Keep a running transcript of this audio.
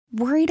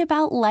Worried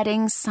about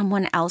letting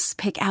someone else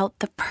pick out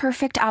the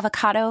perfect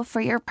avocado for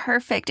your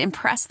perfect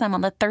impress them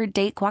on the third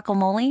date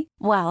guacamole?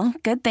 Well,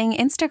 good thing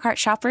Instacart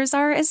shoppers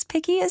are as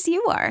picky as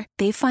you are.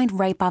 They find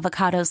ripe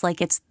avocados like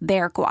it's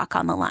their guac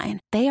on the line.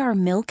 They are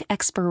milk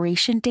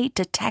expiration date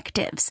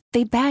detectives.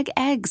 They bag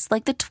eggs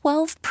like the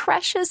 12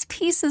 precious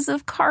pieces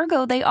of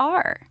cargo they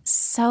are.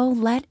 So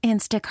let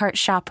Instacart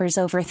shoppers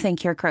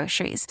overthink your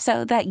groceries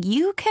so that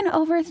you can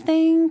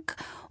overthink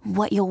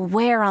what you'll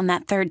wear on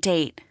that third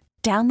date.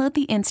 Download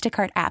the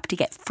Instacart app to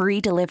get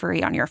free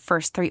delivery on your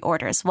first 3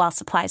 orders while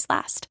supplies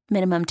last.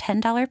 Minimum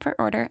 $10 per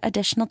order.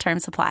 Additional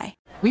terms apply.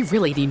 We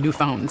really need new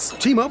phones.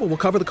 T-Mobile will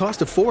cover the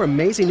cost of 4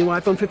 amazing new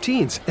iPhone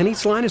 15s, and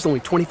each line is only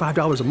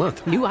 $25 a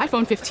month. New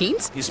iPhone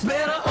 15s? It's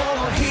better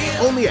over here.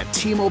 Only at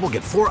T-Mobile,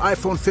 get 4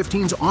 iPhone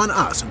 15s on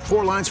us and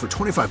 4 lines for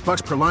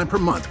 $25 per line per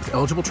month with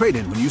eligible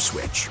trade-in when you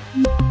switch.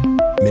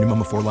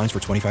 Minimum of 4 lines for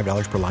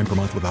 $25 per line per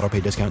month with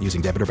autopay discount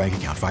using debit or bank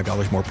account.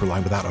 $5 more per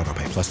line without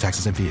autopay, plus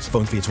taxes and fees.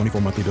 Phone fee at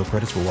 24 monthly bill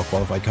credits for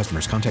well-qualified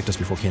customers. Contact us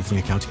before canceling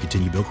account to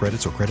continue bill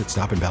credits or credit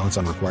stop and balance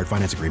on required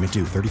finance agreement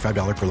due.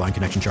 $35 per line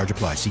connection charge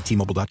applies. See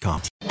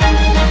T-Mobile.com.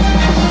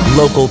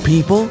 Local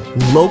people,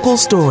 local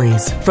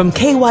stories. From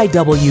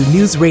KYW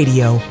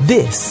Newsradio,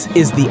 this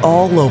is the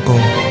All-Local.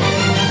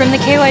 From the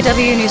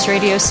KYW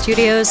Newsradio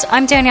studios,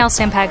 I'm Danielle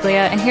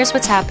Sampaglia, and here's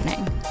what's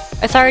happening.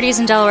 Authorities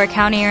in Delaware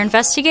County are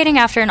investigating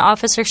after an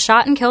officer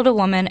shot and killed a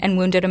woman and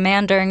wounded a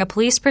man during a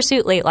police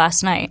pursuit late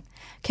last night.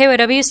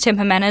 KYW's Tim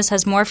Jimenez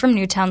has more from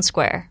Newtown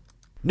Square.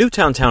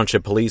 Newtown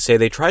Township Police say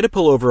they tried to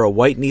pull over a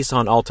white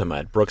Nissan Altima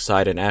at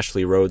Brookside and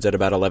Ashley Roads at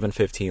about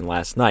 11:15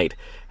 last night.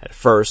 At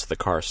first, the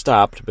car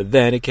stopped, but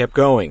then it kept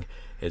going.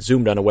 It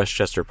zoomed onto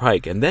Westchester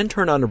Pike and then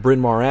turned onto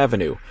Bryn Mawr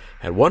Avenue.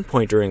 At one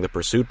point during the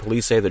pursuit,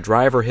 police say the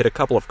driver hit a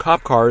couple of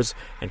cop cars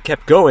and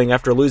kept going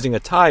after losing a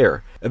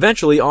tire.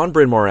 Eventually, on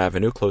Bryn Mawr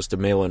Avenue, close to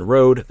Malin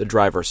Road, the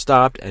driver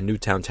stopped, and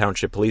Newtown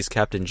Township Police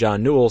Captain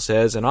John Newell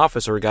says an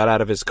officer got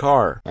out of his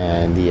car.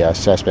 And the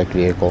suspect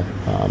vehicle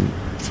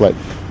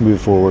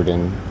moved forward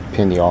and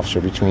pinned the officer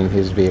between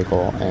his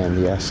vehicle and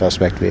the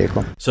suspect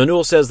vehicle. So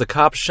Newell says the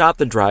cops shot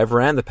the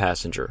driver and the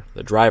passenger.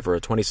 The driver, a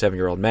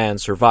 27-year-old man,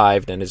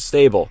 survived and is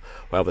stable,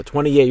 while the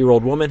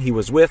 28-year-old woman he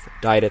was with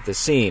died at the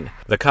scene.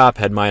 The cop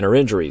had minor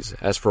injuries.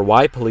 As for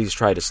why police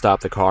tried to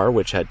stop the car,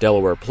 which had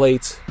Delaware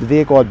plates, the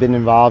vehicle had been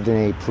involved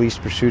in a police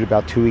pursuit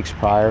about 2 weeks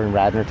prior in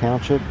Radnor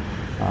Township.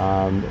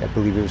 I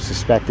believe it was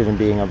suspected in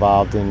being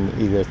involved in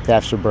either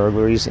thefts or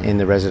burglaries in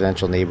the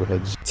residential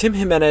neighborhoods. Tim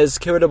Jimenez,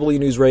 KYW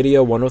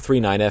Newsradio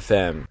 103.9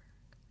 FM.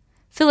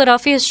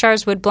 Philadelphia's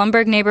Sharswood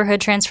Blumberg neighborhood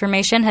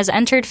transformation has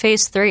entered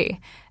Phase 3.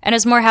 And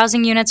as more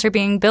housing units are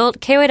being built,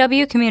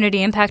 KYW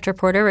Community Impact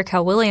reporter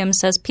Raquel Williams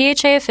says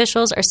PHA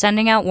officials are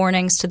sending out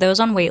warnings to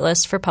those on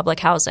waitlist for public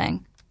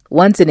housing.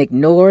 Once an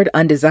ignored,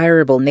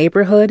 undesirable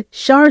neighborhood,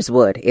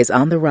 Sharswood is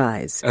on the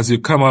rise. As you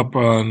come up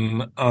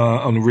on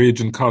Ridge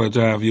and College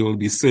Ave, you will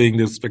be seeing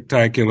this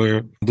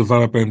spectacular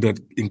development that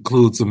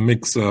includes a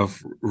mix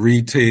of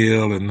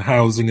retail and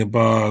housing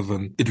above,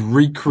 and it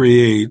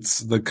recreates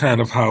the kind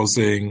of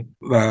housing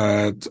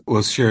that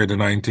was shared in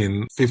the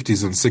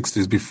 1950s and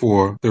 60s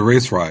before the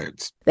race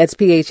riots. That's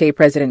PHA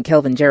President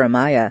Kelvin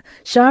Jeremiah.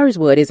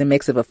 Sharswood is a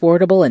mix of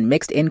affordable and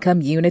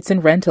mixed-income units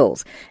and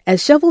rentals.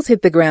 As shovels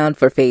hit the ground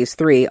for Phase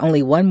 3,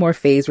 only one more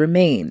phase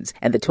remains,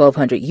 and the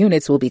 1,200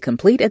 units will be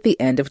complete at the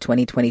end of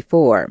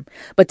 2024.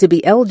 But to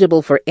be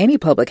eligible for any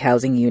public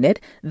housing unit,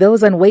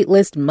 those on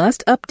waitlist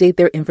must update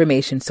their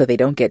information so they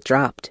don't get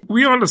dropped.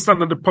 We understand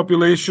that the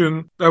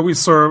population that we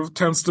serve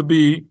tends to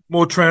be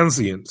more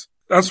transient.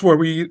 That's why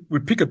we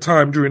pick a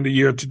time during the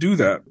year to do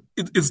that.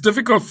 It's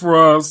difficult for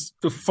us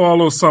to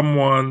follow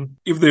someone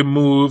if they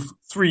move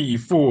 3,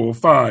 4,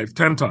 5,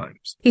 10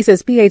 times. He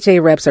says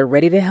PHA reps are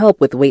ready to help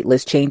with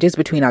waitlist changes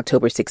between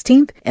October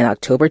 16th and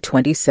October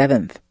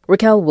 27th.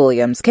 Raquel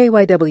Williams,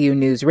 KYW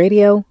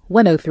Newsradio,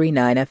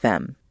 103.9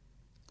 FM.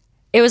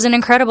 It was an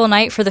incredible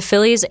night for the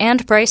Phillies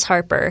and Bryce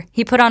Harper.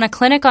 He put on a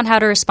clinic on how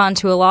to respond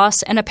to a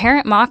loss and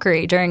apparent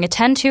mockery during a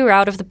 10-2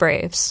 rout of the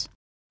Braves.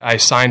 I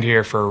signed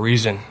here for a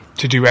reason,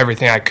 to do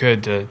everything I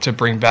could to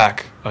bring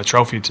back a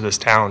trophy to this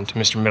town, to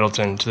Mr.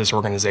 Middleton, to this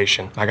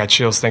organization. I got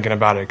chills thinking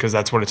about it because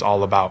that's what it's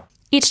all about.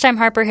 Each time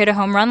Harper hit a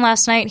home run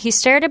last night, he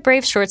stared at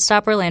Braves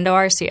shortstop Orlando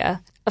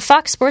Arcia. A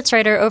Fox Sports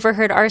writer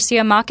overheard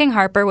Arcia mocking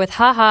Harper with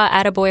 "Ha-ha,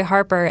 attaboy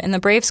Harper" in the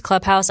Braves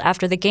clubhouse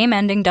after the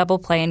game-ending double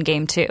play in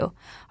Game 2.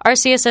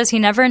 Arcia says he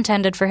never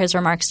intended for his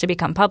remarks to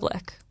become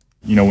public.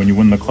 You know, when you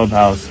win the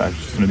clubhouse, I was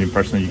just under the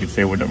impression that you could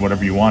say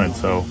whatever you wanted.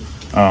 So,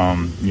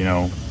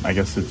 I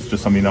guess it's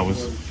just something that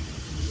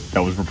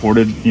was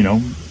reported,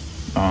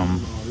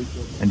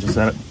 and just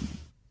that.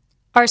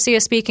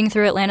 Arcia speaking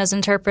through Atlanta's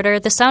interpreter.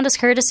 The sound is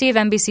courtesy of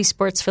NBC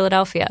Sports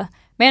Philadelphia.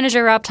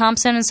 Manager Rob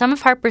Thompson and some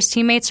of Harper's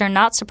teammates are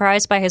not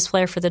surprised by his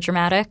flair for the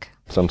dramatic.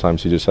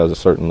 Sometimes he just has a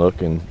certain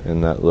look,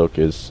 and that look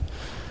is,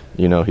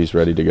 he's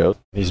ready to go.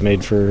 He's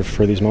made for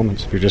these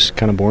moments. You're just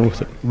kind of born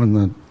with it. When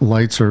the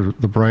lights are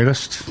the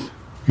brightest,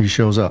 he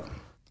shows up.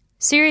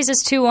 Series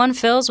is 2-1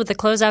 Phils with a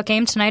closeout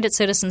game tonight at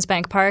Citizens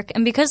Bank Park,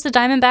 and because the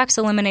Diamondbacks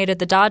eliminated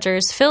the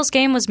Dodgers, Phils'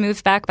 game was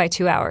moved back by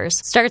 2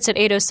 hours. Starts at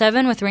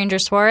 8:07 with Ranger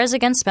Suarez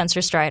against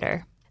Spencer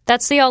Strider.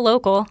 That's the All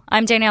Local.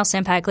 I'm Danielle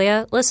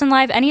Sampaglia. Listen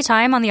live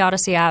anytime on the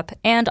Odyssey app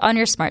and on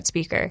your smart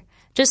speaker.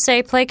 Just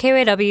say play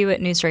KYW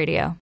at News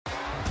Radio.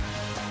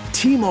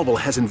 T-Mobile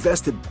has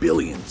invested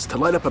billions to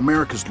light up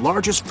America's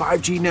largest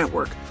 5G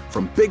network,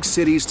 from big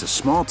cities to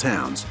small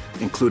towns,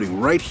 including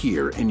right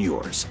here in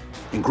yours.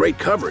 And great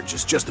coverage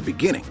is just the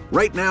beginning.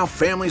 Right now,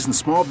 families and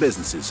small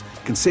businesses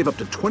can save up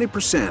to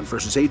 20%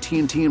 versus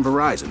AT&T and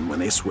Verizon when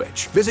they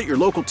switch. Visit your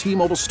local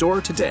T-Mobile store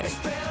today.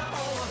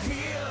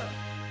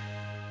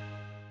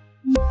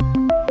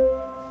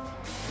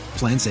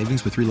 Plan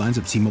savings with 3 lines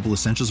of T-Mobile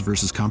Essentials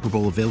versus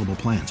comparable available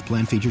plans.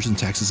 Plan features and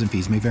taxes and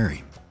fees may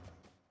vary.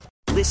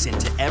 Listen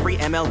to every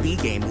MLB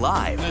game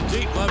live. In the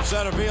deep left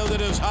center field, it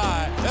is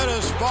high, it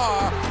is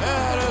far,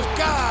 it is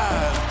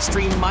gone.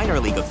 Stream minor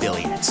league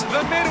affiliates.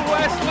 The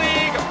Midwest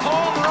League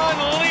home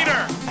run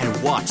leader.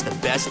 And watch the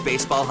best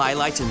baseball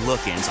highlights and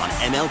look-ins on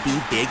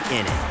MLB Big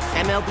Inning.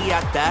 MLB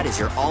At Bat is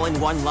your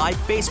all-in-one live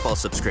baseball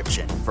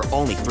subscription for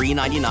only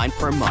 $3.99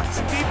 per month.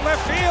 Deep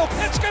left field,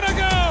 it's gonna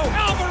go.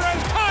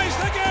 Alvarez ties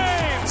the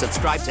game.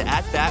 Subscribe to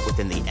At Bat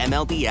within the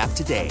MLB app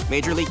today.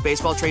 Major League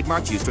Baseball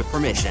trademarks used with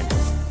permission.